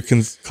them, how's your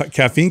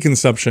caffeine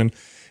consumption?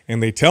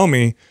 And they tell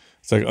me,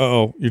 it's like,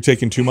 uh-oh, you're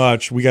taking too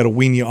much. We got to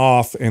wean you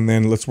off, and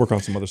then let's work on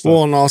some other stuff.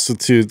 Well, and also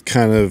to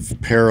kind of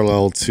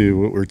parallel to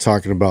what we're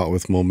talking about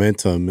with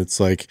momentum,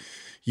 it's like,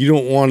 you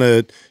want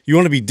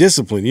to be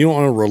disciplined. You don't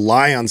want to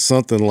rely on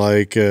something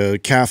like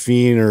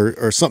caffeine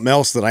or something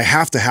else that I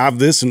have to have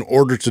this in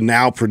order to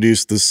now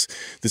produce this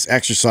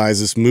exercise,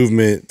 this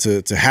movement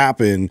to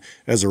happen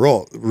as a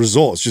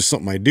result. It's just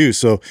something I do.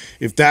 So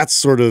if that's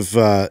sort of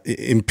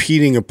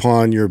impeding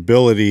upon your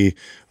ability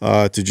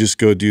to just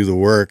go do the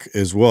work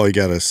as well, you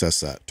got to assess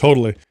that.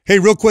 Totally. Hey,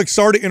 real quick,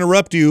 sorry to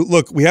interrupt you.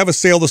 Look, we have a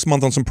sale this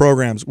month on some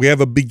programs. We have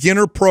a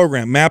beginner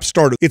program, MAP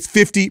Starter. It's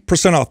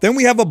 50% off. Then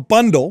we have a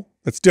bundle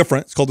that's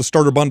different. It's called the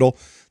Starter Bundle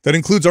that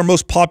includes our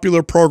most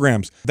popular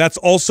programs. That's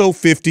also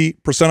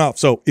 50% off.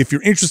 So if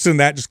you're interested in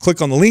that, just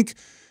click on the link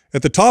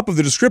at the top of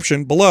the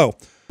description below.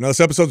 Now, this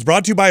episode is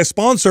brought to you by a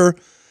sponsor,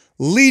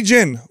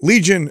 Legion.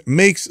 Legion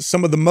makes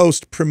some of the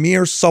most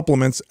premier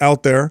supplements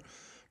out there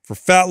for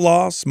fat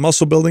loss,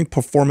 muscle building,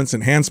 performance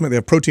enhancement. They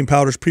have protein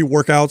powders,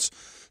 pre-workouts,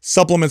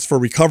 supplements for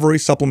recovery,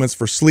 supplements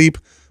for sleep,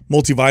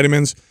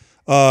 multivitamins.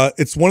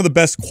 It's one of the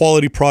best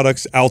quality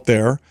products out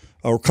there,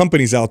 or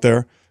companies out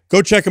there.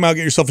 Go check them out.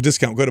 Get yourself a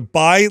discount. Go to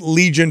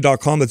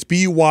buylegion.com. That's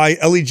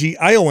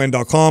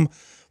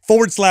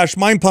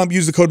BUYLEGION.com/Mind Pump.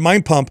 Use the code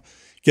Mind Pump.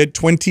 Get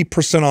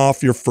 20%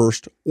 off your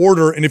first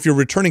order. And if you're a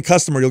returning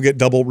customer, you'll get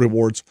double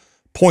rewards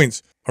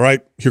points. All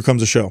right, here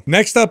comes the show.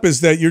 Next up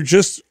is that you're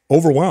just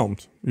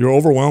overwhelmed. You're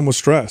overwhelmed with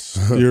stress.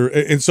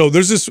 And so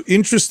there's this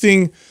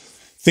interesting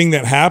thing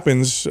that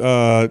happens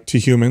to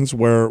humans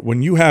where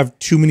when you have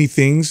too many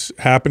things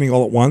happening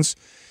all at once,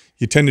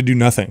 you tend to do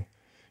nothing.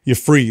 You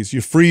freeze.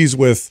 You freeze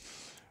with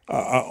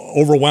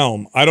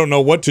overwhelm. I don't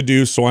know what to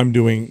do, so I'm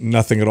doing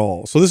nothing at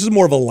all. So this is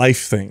more of a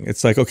life thing.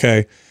 It's like,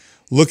 okay,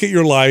 look at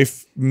your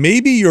life.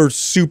 Maybe you're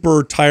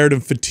super tired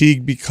and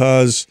fatigued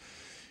because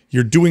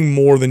you're doing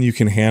more than you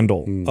can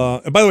handle.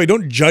 And by the way,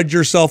 don't judge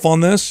yourself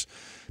on this,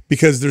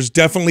 because there's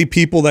definitely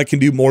people that can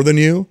do more than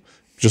you,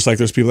 just like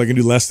there's people that can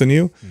do less than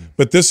you.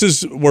 But this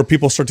is where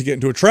people start to get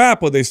into a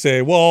trap where they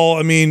say, well,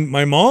 I mean,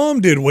 my mom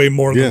did way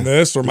more than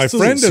this, or my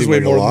friend does way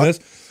more than this.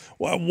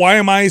 Why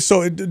am I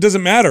so? It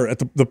doesn't matter.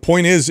 The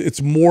point is,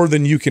 it's more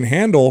than you can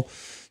handle.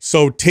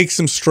 So take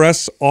some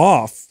stress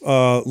off,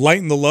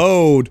 lighten the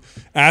load,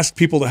 ask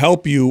people to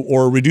help you,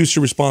 or reduce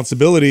your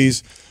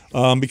responsibilities.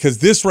 Because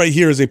this right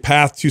here is a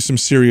path to some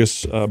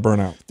serious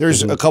burnout.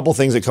 There's a couple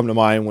things that come to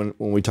mind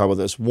when we talk about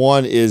this.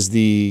 One is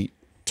the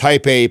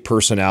type A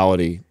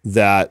personality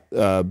that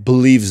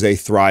believes they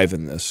thrive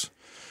in this,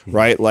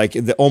 right? Like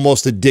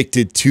almost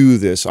addicted to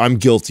this. I'm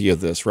guilty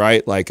of this,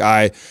 right? Like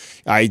I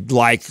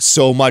like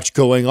so much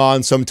going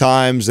on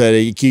sometimes that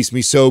it keeps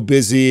me so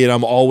busy, and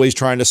I'm always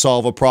trying to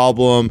solve a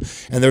problem.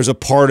 And there's a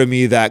part of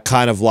me that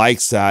kind of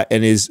likes that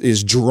and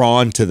is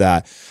drawn to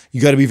that. You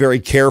got to be very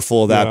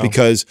careful of that,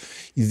 because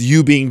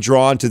you being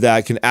drawn to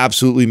that can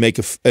absolutely make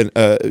an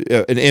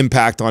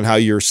impact on how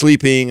you're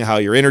sleeping, how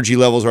your energy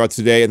levels are out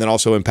today, and then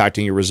also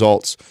impacting your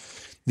results.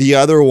 The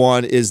other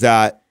one is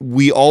that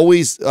we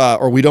always,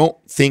 or we don't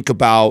think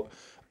about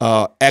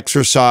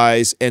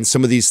exercise and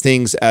some of these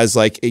things as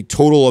like a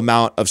total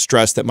amount of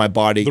stress that my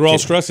body They're all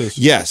stresses.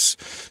 Yes.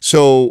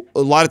 So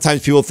a lot of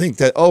times people think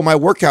that, oh, my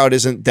workout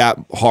isn't that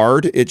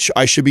hard.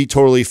 I should be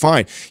totally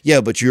fine. Yeah,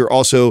 but you're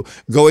also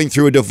going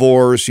through a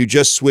divorce. You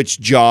just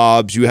switched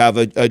jobs. You have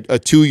a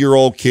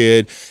 2-year-old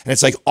kid. And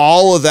it's like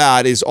all of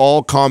that is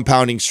all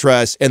compounding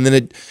stress. And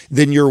then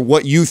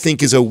what you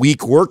think is a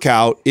weak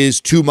workout is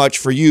too much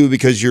for you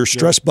because your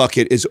stress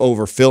bucket is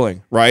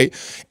overfilling, right?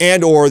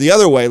 And or the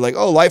other way, like,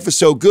 oh, life is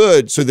so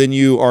good. So then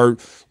you are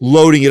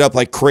loading it up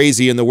like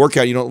crazy in the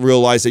workout. You don't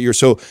realize that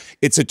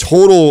it's a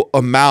total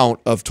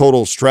amount of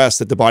total stress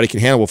that the body can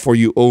handle before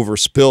you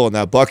overspill in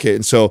that bucket.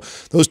 And so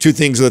those two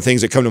things are the things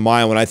that come to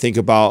mind when I think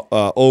about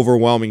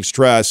overwhelming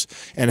stress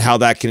and how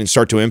that can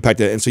start to impact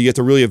it. And so you have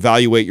to really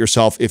evaluate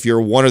yourself if you're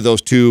one of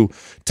those two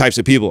types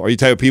of people. Are you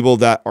the type of people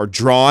that are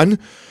drawn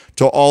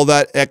to all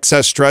that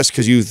excess stress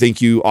because you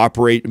think you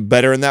operate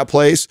better in that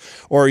place?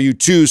 Or are you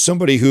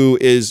somebody who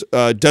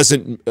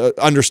doesn't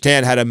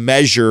understand how to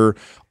measure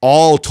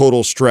all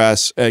total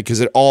stress because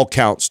it all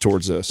counts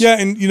towards this? Yeah,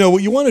 and you know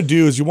what you want to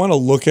do is you want to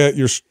look at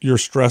your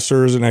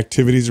stressors and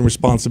activities and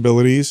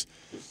responsibilities,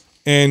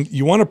 and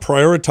you want to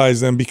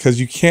prioritize them because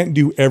you can't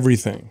do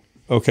everything.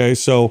 Okay,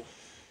 so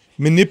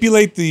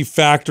manipulate the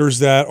factors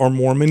that are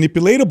more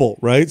manipulatable,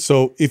 right?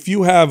 So if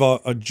you have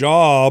a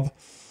job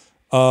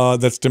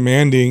that's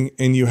demanding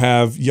and you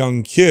have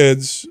young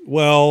kids,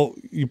 well,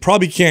 you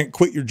probably can't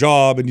quit your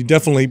job, and you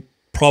definitely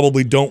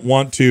probably don't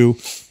want to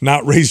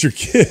not raise your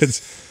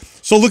kids.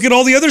 So look at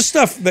all the other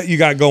stuff that you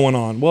got going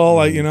on. Well,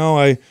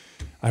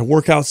 I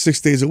work out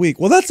 6 days a week.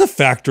 Well, that's a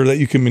factor that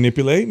you can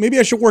manipulate. Maybe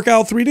I should work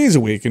out 3 days a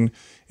week and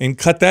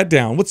cut that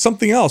down. What's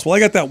something else? Well, I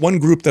got that one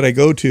group that I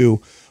go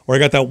to, or I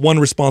got that one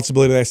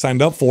responsibility that I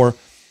signed up for.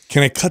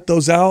 Can I cut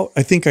those out?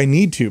 I think I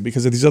need to,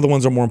 because these other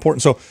ones are more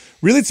important. So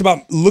really it's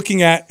about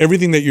looking at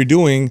everything that you're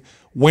doing,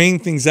 weighing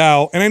things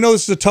out. And I know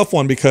this is a tough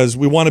one because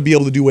we want to be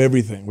able to do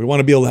everything. We want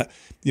to be able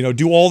to,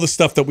 do all the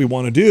stuff that we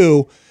want to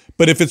do.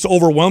 But if it's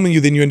overwhelming you,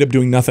 then you end up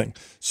doing nothing.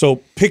 So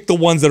pick the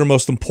ones that are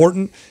most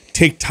important.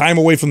 Take time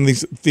away from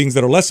these things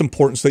that are less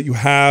important so that you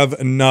have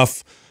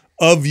enough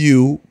of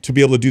you to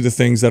be able to do the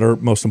things that are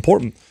most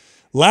important.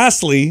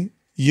 Lastly,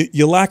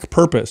 you lack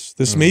purpose.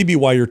 This may be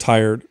why you're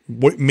tired.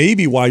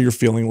 Maybe why you're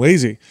feeling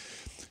lazy.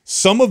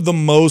 Some of the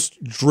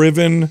most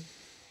driven,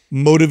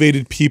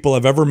 motivated people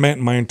I've ever met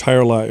in my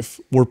entire life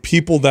were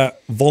people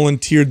that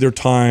volunteered their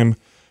time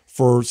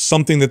for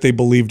something that they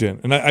believed in.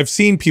 And I've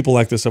seen people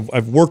like this.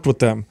 I've worked with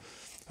them.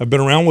 I've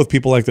been around with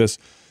people like this.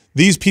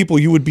 These people,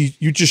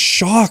 you're just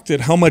shocked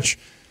at how much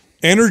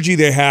energy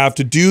they have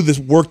to do this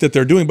work that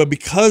they're doing. But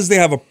because they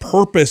have a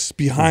purpose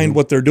behind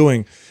what they're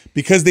doing,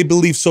 because they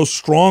believe so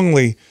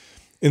strongly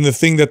in the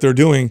thing that they're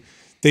doing,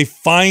 they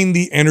find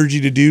the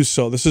energy to do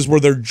so. This is where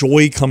their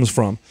joy comes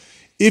from.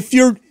 If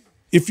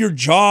your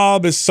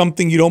job is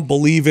something you don't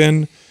believe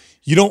in,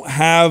 you don't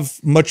have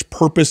much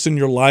purpose in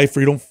your life, or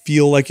you don't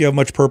feel like you have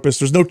much purpose,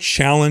 there's no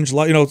challenge.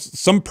 You know,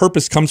 some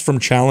purpose comes from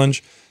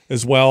challenge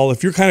as well.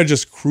 If you're kind of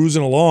just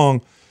cruising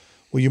along,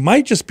 well, you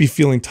might just be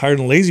feeling tired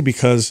and lazy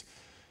because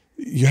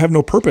you have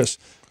no purpose.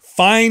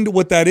 Find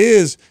what that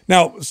is.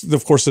 Now,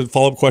 of course, the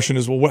follow-up question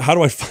is, well, how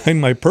do I find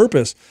my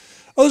purpose?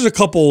 Oh, there's a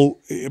couple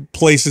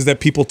places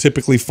that people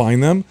typically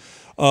find them.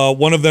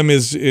 One of them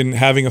is in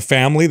having a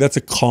family. That's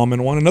a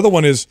common one. Another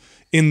one is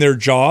in their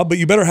job, but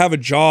you better have a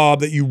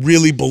job that you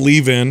really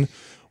believe in,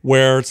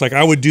 where it's like,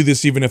 I would do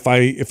this even if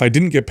I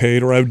didn't get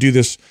paid, or I would do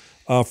this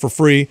for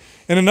free.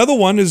 And another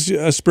one is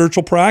a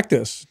spiritual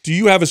practice. Do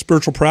you have a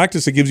spiritual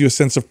practice that gives you a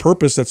sense of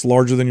purpose that's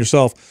larger than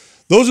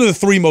yourself? Those are the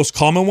three most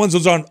common ones.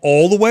 Those aren't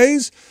all the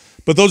ways,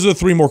 but those are the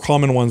three more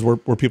common ones where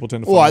people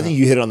tend to find I think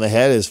you hit it on the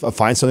head, is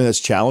find something that's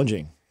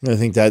challenging. I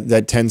think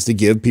that tends to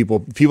give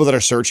people that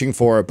are searching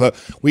for it. But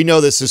we know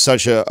this is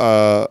such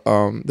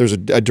there's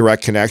a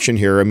direct connection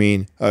here. I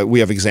mean, we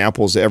have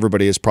examples that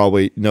everybody has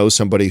probably knows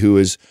somebody who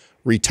is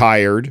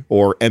retired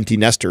or empty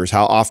nesters.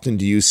 How often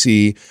do you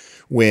see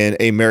when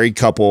a married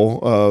couple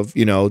of,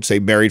 you know, say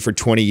married for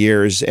 20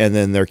 years and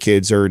then their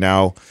kids are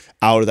now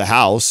out of the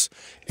house,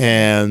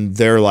 and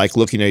they're like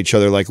looking at each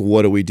other like,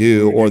 what do we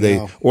do? Or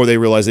they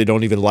realize they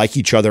don't even like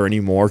each other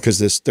anymore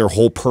because their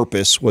whole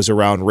purpose was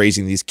around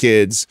raising these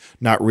kids,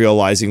 not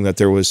realizing that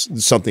there was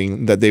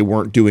something that they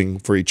weren't doing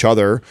for each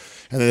other.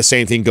 And then the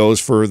same thing goes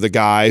for the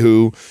guy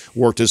who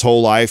worked his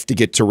whole life to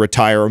get to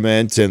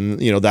retirement, and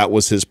you know that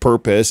was his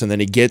purpose. And then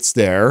he gets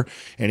there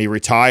and he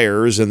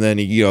retires, and then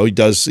he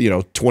does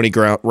 20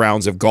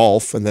 rounds of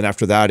golf, and then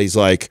after that he's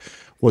like,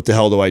 what the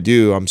hell do I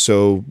do?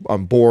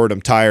 I'm bored,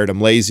 I'm tired,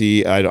 I'm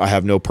lazy, I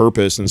have no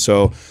purpose. And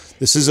so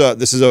this is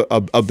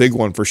a big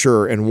one for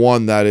sure, and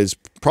one that is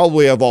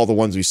probably, of all the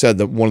ones we said,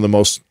 one of the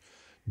most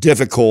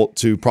difficult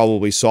to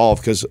probably solve,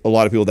 because a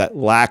lot of people that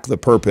lack the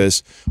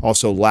purpose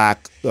also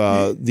lack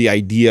the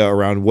idea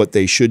around what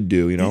they should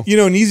do.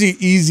 An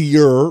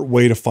easier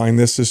way to find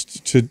this is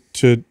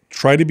to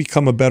try to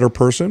become a better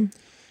person,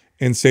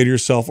 and say to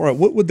yourself, all right,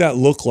 what would that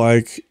look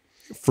like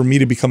for me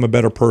to become a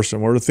better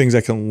person? What are the things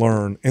I can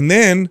learn? And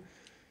then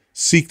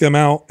seek them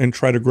out and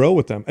try to grow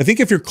with them. I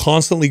think if you're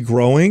constantly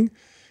growing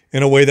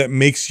in a way that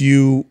makes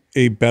you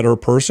a better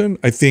person,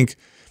 I think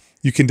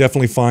you can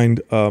definitely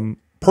find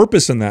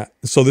purpose in that.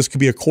 So this could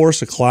be a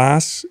course, a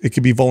class, it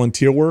could be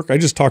volunteer work. I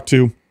just talked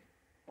to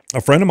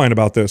a friend of mine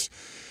about this.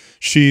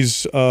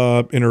 She's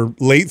in her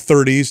late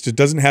 30s,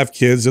 doesn't have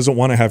kids, doesn't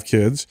want to have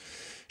kids.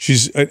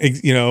 She's,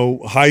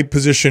 high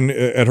position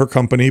at her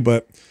company,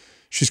 but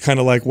she's kind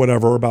of like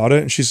whatever about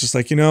it. And she's just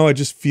like, I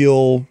just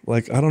feel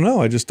like, I don't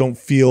know, I just don't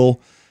feel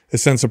a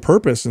sense of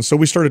purpose. And so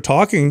we started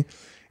talking,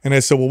 and I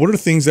said, well, what are the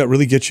things that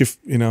really get you,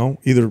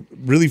 either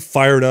really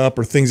fired up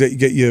or things that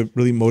get you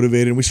really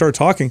motivated? And we started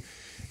talking,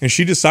 and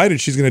she decided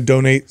she's going to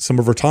donate some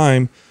of her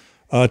time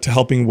to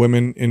helping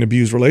women in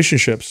abused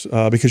relationships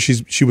because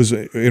she was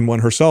in one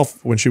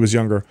herself when she was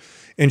younger.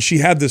 And she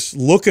had this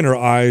look in her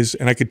eyes,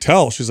 and I could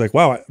tell. She's like,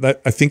 wow,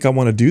 I think I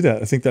want to do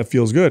that. I think that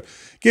feels good.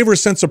 Gave her a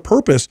sense of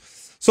purpose.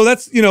 So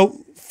that's,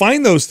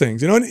 find those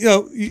things.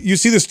 You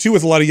see this too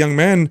with a lot of young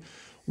men,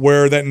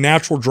 where that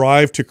natural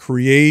drive to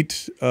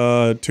create,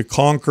 to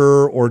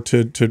conquer, or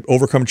to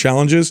overcome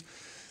challenges,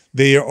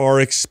 they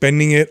are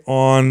expending it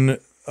on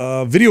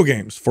video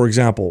games, for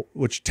example,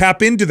 which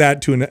tap into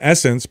that to an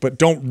essence, but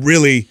don't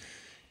really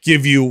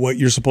give you what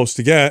you're supposed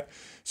to get.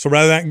 So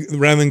rather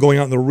than going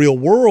out in the real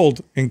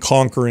world and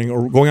conquering,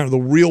 or going out in the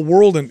real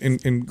world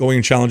and going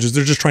in challenges,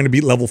 they're just trying to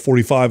beat level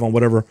 45 on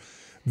whatever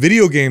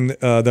video game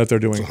that they're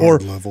doing.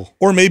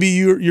 Or maybe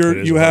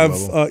you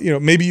have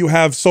maybe you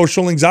have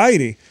social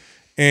anxiety,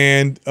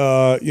 and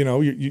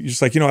you're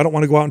just like, I don't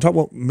want to go out and talk.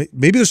 Well,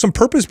 maybe there's some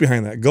purpose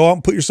behind that. Go out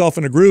and put yourself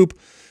in a group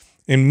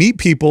and meet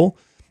people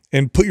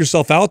and put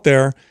yourself out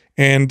there,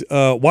 and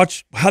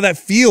watch how that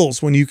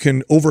feels when you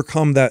can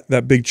overcome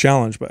that big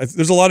challenge. But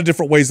there's a lot of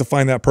different ways to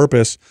find that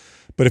purpose.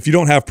 But if you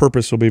don't have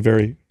purpose, it'll be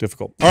very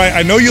difficult. All right,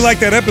 I know you liked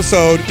that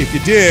episode. If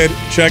you did,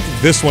 check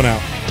this one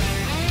out.